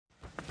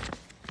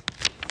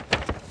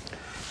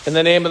In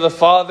the name of the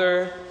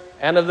Father,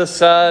 and of the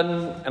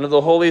Son, and of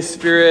the Holy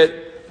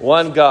Spirit,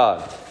 one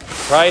God.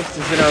 Christ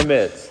is in our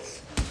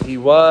midst. He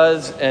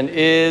was, and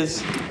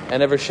is,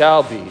 and ever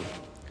shall be.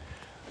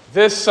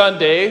 This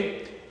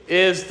Sunday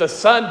is the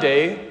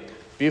Sunday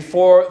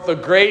before the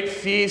great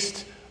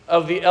feast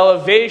of the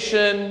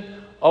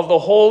elevation of the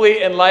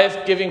holy and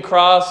life-giving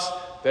cross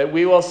that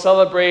we will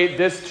celebrate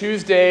this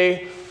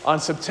Tuesday on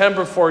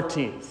September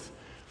 14th.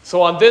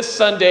 So on this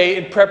Sunday,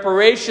 in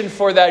preparation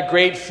for that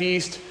great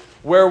feast,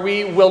 where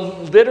we will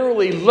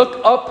literally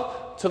look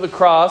up to the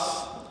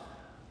cross,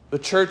 the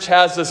church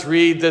has us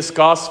read this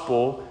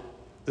gospel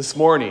this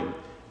morning.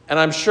 And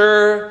I'm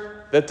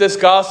sure that this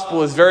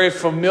gospel is very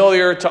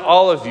familiar to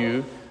all of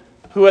you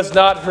who has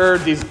not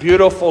heard these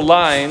beautiful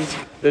lines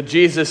that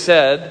Jesus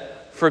said,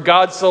 "For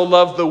God so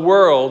loved the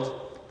world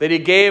that he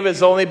gave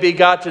his only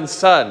begotten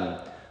Son,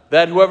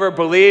 that whoever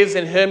believes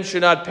in him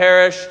should not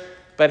perish,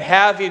 but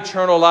have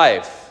eternal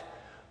life.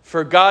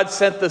 For God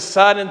sent the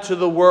Son into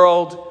the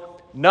world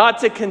not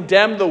to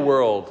condemn the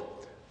world,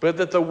 but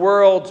that the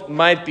world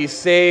might be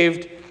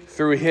saved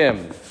through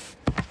him."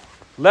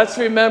 Let's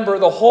remember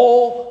the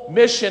whole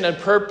mission and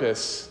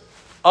purpose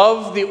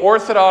of the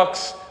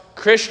Orthodox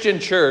Christian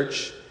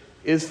Church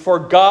is for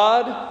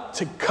God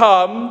to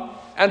come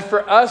and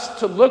for us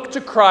to look to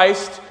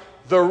Christ,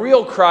 the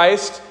real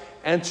Christ,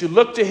 and to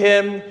look to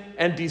him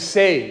and be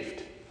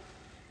saved.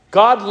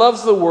 God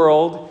loves the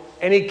world,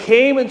 and he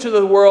came into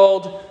the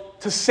world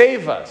to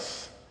save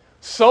us.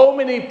 So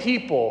many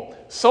people,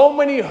 so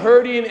many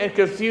hurting and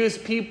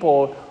confused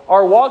people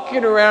are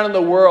walking around in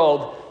the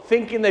world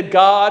thinking that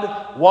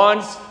God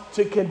wants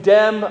to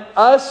condemn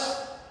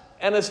us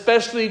and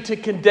especially to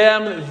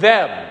condemn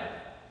them.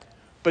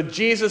 But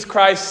Jesus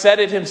Christ said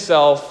it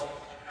himself,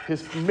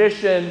 his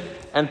mission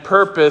and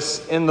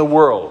purpose in the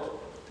world.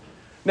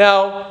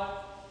 Now,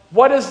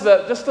 what is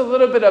just a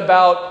little bit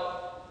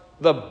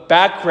about the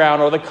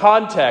background or the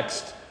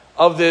context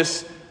of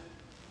this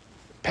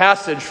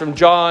passage from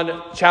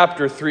John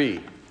chapter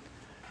 3.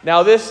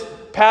 Now, this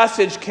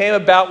passage came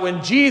about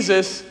when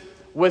Jesus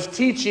was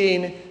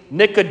teaching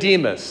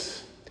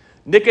Nicodemus.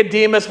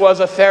 Nicodemus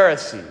was a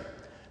Pharisee.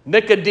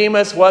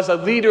 Nicodemus was a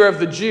leader of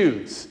the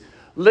Jews.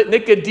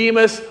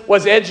 Nicodemus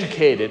was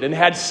educated and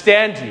had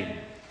standing.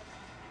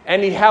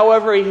 And he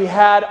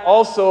had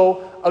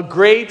also a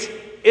great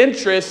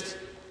interest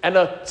and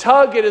a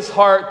tug at his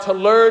heart to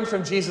learn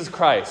from Jesus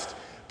Christ.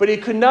 But he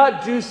could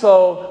not do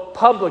so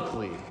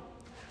publicly.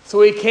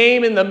 So he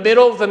came in the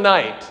middle of the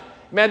night.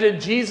 Imagine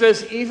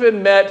Jesus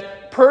even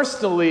met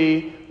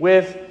personally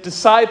with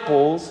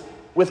disciples,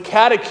 with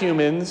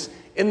catechumens,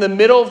 in the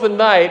middle of the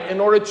night in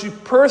order to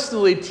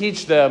personally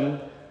teach them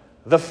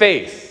the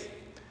faith.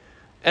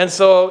 And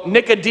so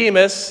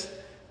Nicodemus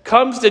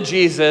comes to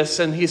Jesus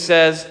and he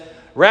says,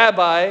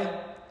 "Rabbi,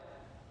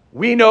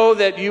 we know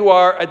that you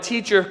are a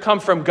teacher come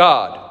from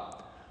God,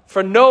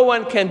 for no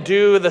one can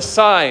do the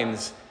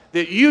signs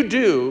that you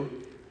do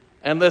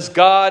unless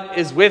God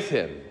is with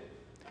him."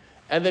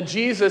 And then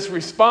Jesus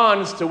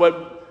responds to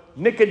what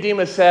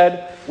Nicodemus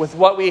said with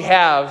what we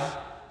have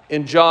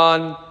in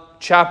John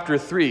chapter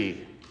 3.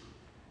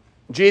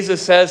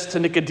 Jesus says to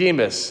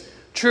Nicodemus,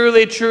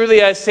 "Truly,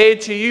 truly, I say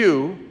to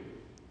you,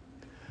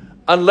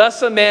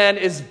 unless a man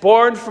is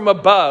born from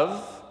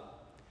above,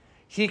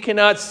 he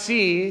cannot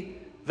see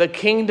the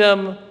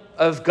kingdom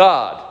of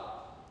God."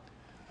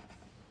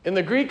 In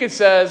the Greek it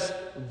says,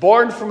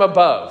 born from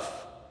above.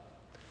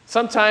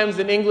 Sometimes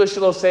in English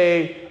it'll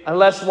say,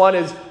 unless one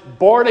is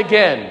born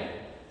again.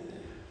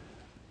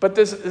 But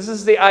this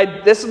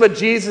is what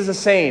Jesus is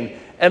saying.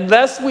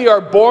 Unless we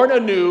are born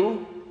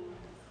anew,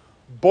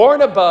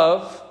 born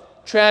above,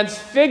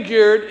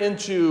 transfigured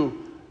into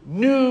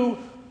new,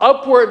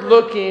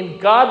 upward-looking,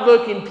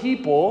 God-looking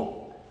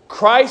people,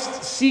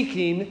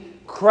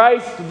 Christ-seeking,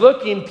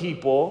 Christ-looking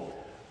people,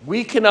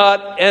 we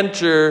cannot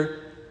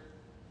enter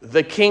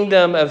the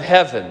kingdom of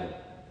heaven.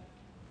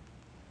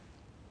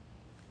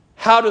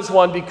 How does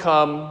one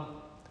become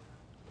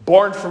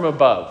born from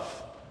above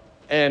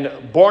and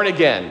born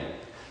again?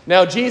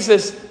 Now,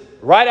 Jesus,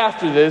 right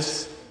after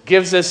this,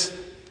 gives us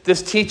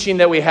this teaching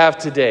that we have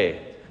today.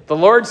 The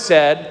Lord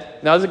said,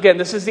 now again,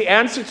 this is the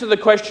answer to the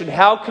question,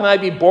 how can I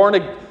be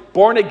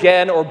born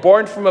again or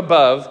born from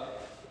above?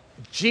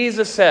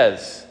 Jesus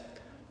says,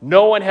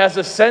 "No one has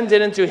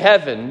ascended into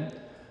heaven,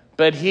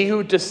 but he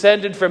who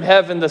descended from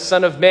heaven, the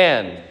Son of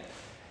Man.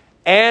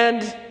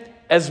 And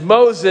as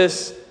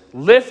Moses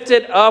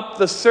lifted up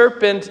the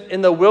serpent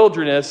in the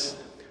wilderness,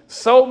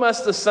 so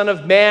must the Son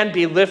of Man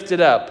be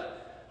lifted up,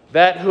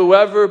 that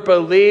whoever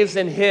believes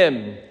in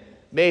him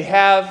may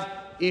have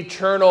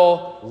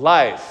eternal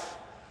life."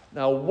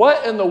 Now,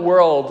 what in the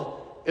world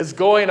is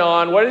going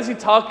on? What is he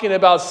talking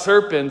about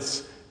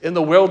serpents in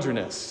the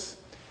wilderness?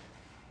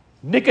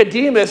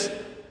 Nicodemus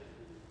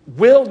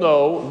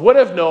would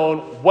have known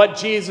what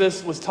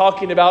Jesus was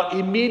talking about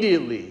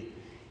immediately.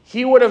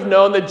 He would have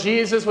known that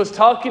Jesus was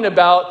talking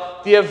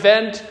about the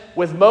event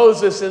with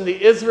Moses and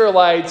the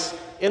Israelites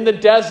in the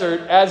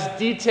desert as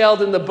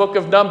detailed in the book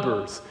of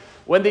Numbers.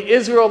 when the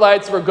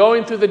Israelites were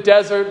going through the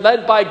desert,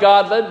 led by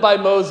God, led by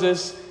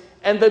Moses,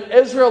 and the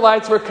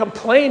Israelites were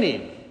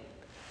complaining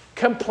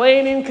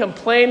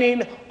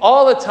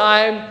all the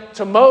time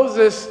to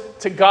Moses,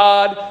 to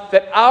God,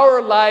 that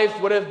our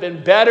life would have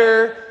been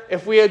better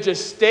if we had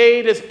just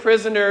stayed as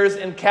prisoners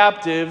and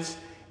captives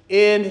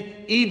in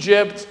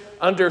Egypt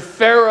under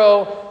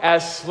Pharaoh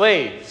as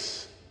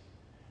slaves.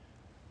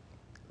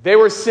 They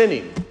were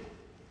sinning.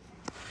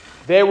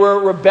 They were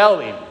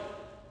rebelling.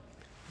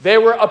 They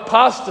were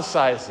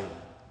apostatizing.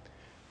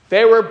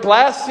 They were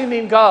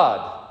blaspheming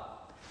God.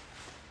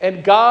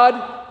 And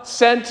God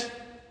sent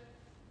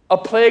a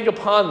plague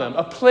upon them,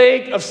 a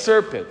plague of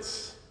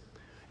serpents.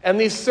 And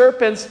these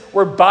serpents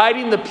were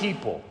biting the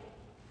people.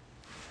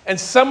 And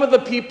some of the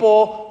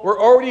people were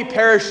already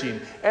perishing.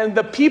 And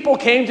the people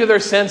came to their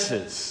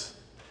senses.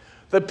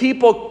 The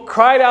people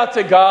cried out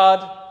to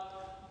God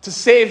to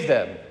save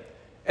them.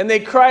 And they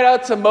cried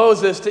out to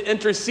Moses to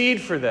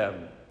intercede for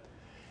them.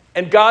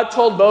 And God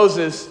told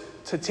Moses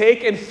to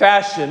take and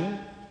fashion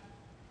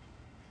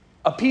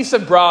a piece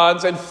of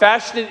bronze and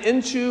fashion it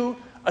into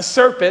a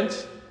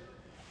serpent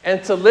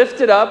and to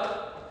lift it up.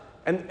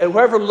 And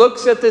whoever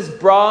looks at this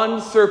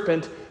bronze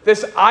serpent,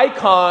 this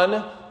icon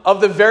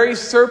of the very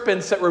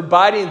serpents that were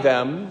biting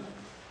them,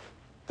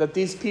 that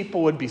these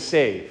people would be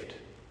saved.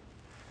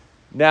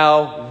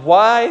 Now,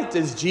 why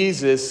does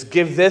Jesus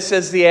give this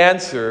as the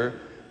answer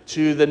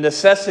to the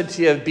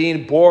necessity of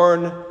being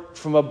born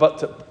from above,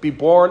 to be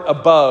born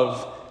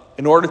above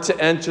in order to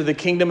enter the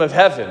kingdom of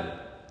heaven?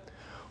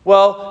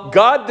 Well,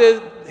 God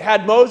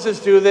had Moses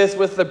do this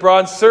with the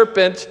bronze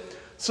serpent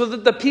so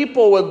that the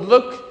people would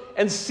look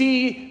and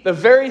see the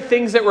very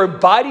things that were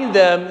biting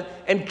them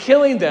and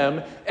killing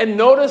them and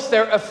notice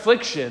their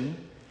affliction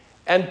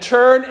and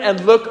turn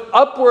and look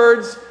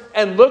upwards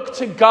and look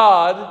to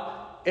God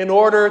in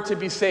order to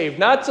be saved.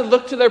 Not to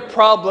look to their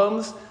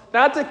problems,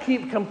 not to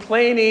keep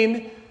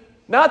complaining,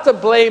 not to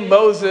blame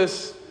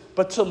Moses,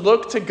 but to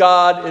look to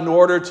God in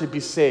order to be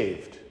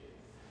saved.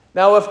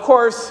 Now, of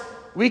course,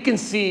 we can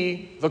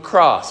see the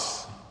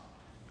cross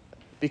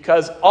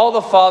because all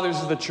the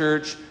fathers of the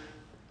church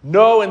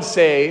know and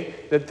say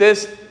that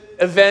this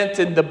event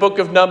in the book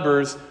of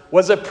Numbers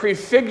was a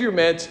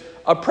prefigurement,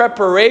 a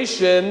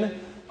preparation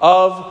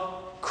of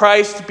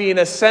Christ being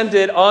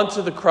ascended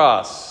onto the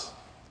cross.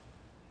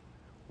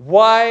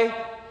 Why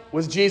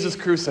was Jesus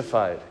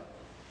crucified?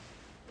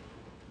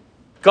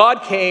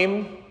 God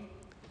came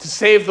to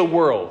save the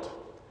world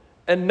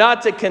and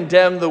not to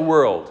condemn the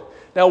world.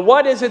 Now,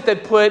 what is it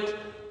that put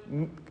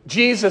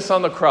Jesus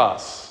on the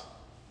cross?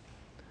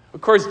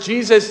 Of course,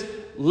 Jesus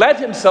let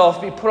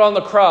himself be put on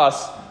the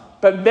cross,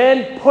 but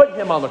men put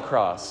him on the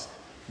cross.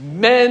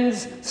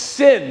 Men's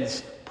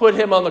sins put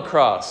him on the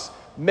cross.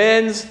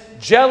 Men's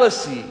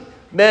jealousy,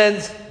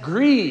 men's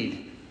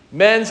greed,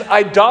 men's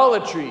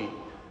idolatry,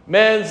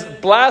 men's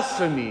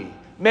blasphemy,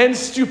 men's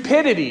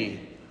stupidity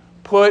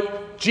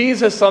put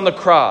Jesus on the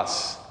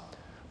cross.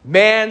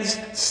 Man's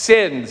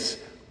sins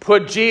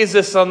put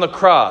Jesus on the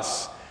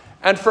cross.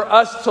 And for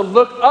us to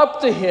look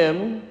up to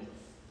him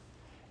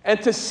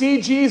and to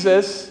see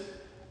Jesus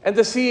and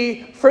to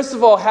see, first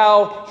of all,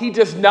 how he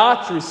does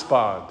not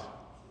respond.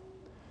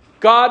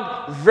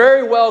 God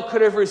very well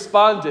could have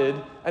responded,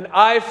 an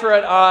eye for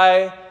an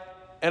eye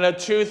and a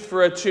tooth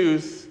for a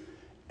tooth,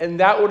 and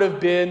that would have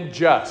been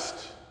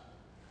just.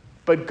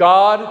 But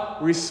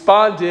God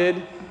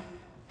responded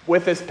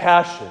with his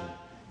passion.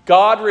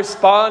 God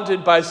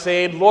responded by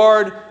saying,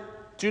 Lord,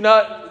 they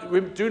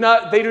do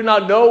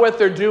not know what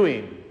they're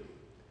doing.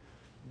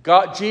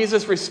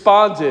 Jesus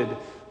responded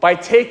by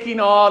taking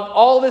on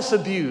all this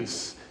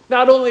abuse,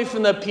 not only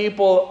from the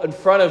people in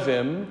front of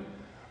him,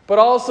 but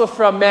also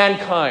from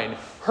mankind,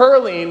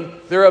 hurling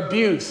their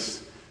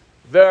abuse,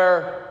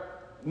 their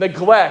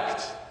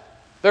neglect,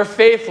 their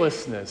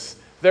faithlessness,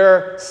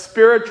 their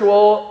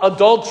spiritual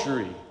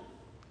adultery.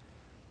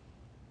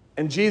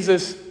 And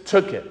Jesus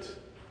took it,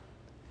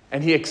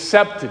 and he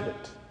accepted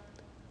it.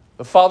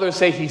 The fathers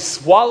say he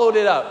swallowed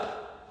it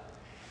up,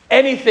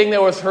 anything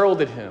that was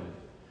hurled at him.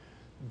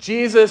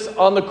 Jesus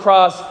on the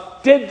cross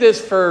did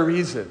this for a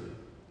reason.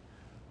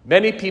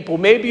 Many people,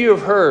 maybe you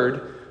have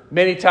heard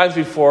many times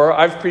before,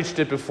 I've preached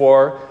it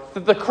before,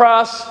 that the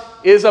cross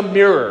is a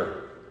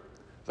mirror.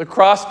 The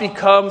cross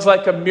becomes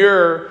like a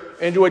mirror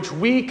into which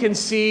we can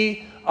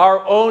see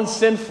our own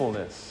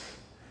sinfulness.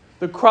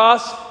 The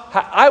cross,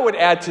 I would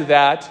add to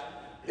that,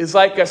 is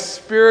like a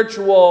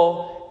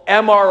spiritual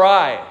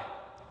MRI,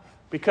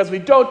 because we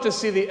don't just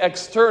see the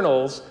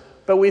externals,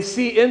 but we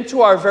see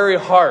into our very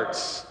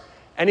hearts.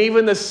 And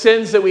even the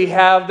sins that we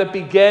have that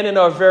begin in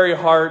our very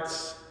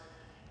hearts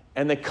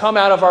and that come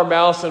out of our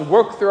mouths and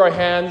work through our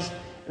hands.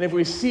 And if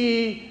we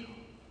see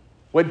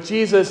what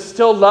Jesus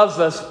still loves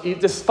us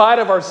despite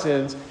of our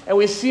sins, and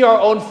we see our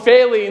own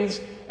failings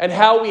and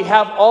how we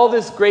have all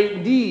this great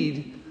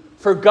need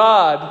for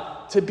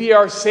God to be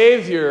our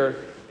Savior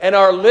and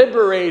our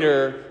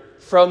liberator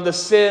from the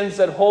sins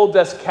that hold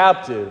us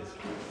captive,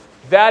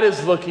 that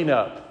is looking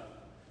up.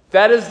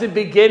 That is the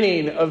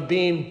beginning of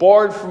being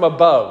born from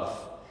above.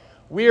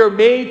 We are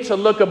made to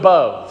look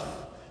above.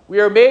 We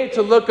are made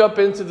to look up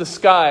into the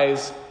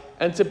skies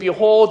and to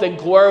behold and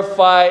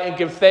glorify and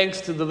give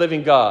thanks to the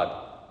living God.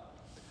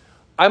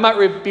 I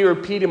might be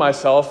repeating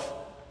myself.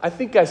 I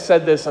think I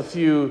said this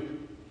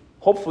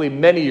hopefully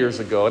many years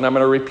ago, and I'm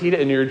going to repeat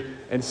it,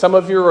 and some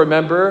of you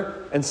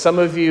remember, and some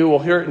of you will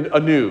hear it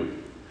anew.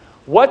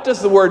 What does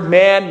the word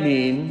man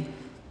mean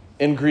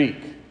in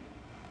Greek?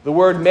 The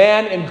word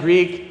man in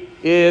Greek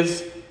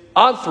is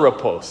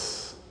anthropos.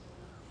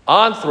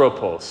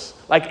 Anthropos,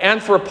 like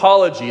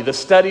anthropology, the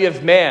study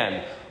of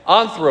man.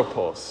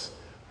 Anthropos.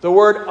 The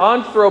word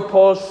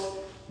anthropos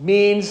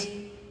means,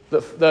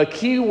 the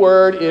key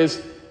word is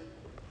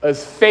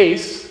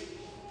face,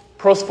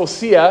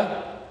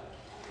 prosposia,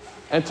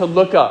 and to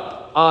look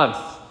up,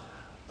 anth.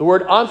 The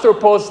word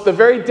anthropos, the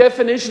very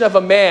definition of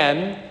a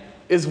man,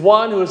 is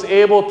one who is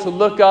able to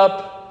look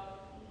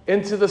up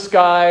into the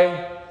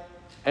sky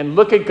and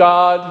look at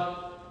God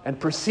and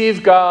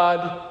perceive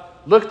God,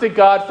 look to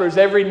God for his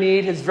every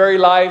need, his very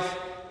life,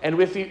 and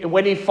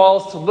when he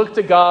falls, to look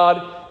to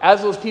God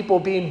as those people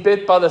being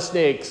bit by the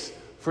snakes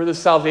for the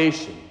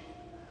salvation.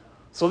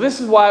 So this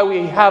is why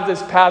we have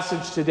this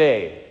passage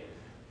today,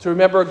 to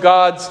remember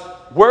God's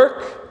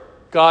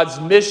work,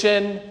 God's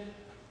mission,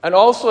 and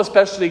also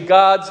especially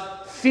God's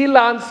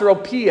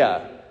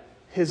philanthropia,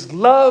 his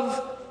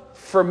love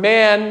for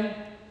man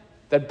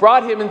that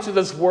brought him into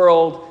this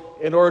world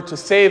in order to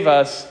save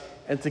us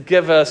and to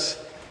give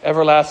us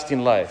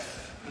everlasting life.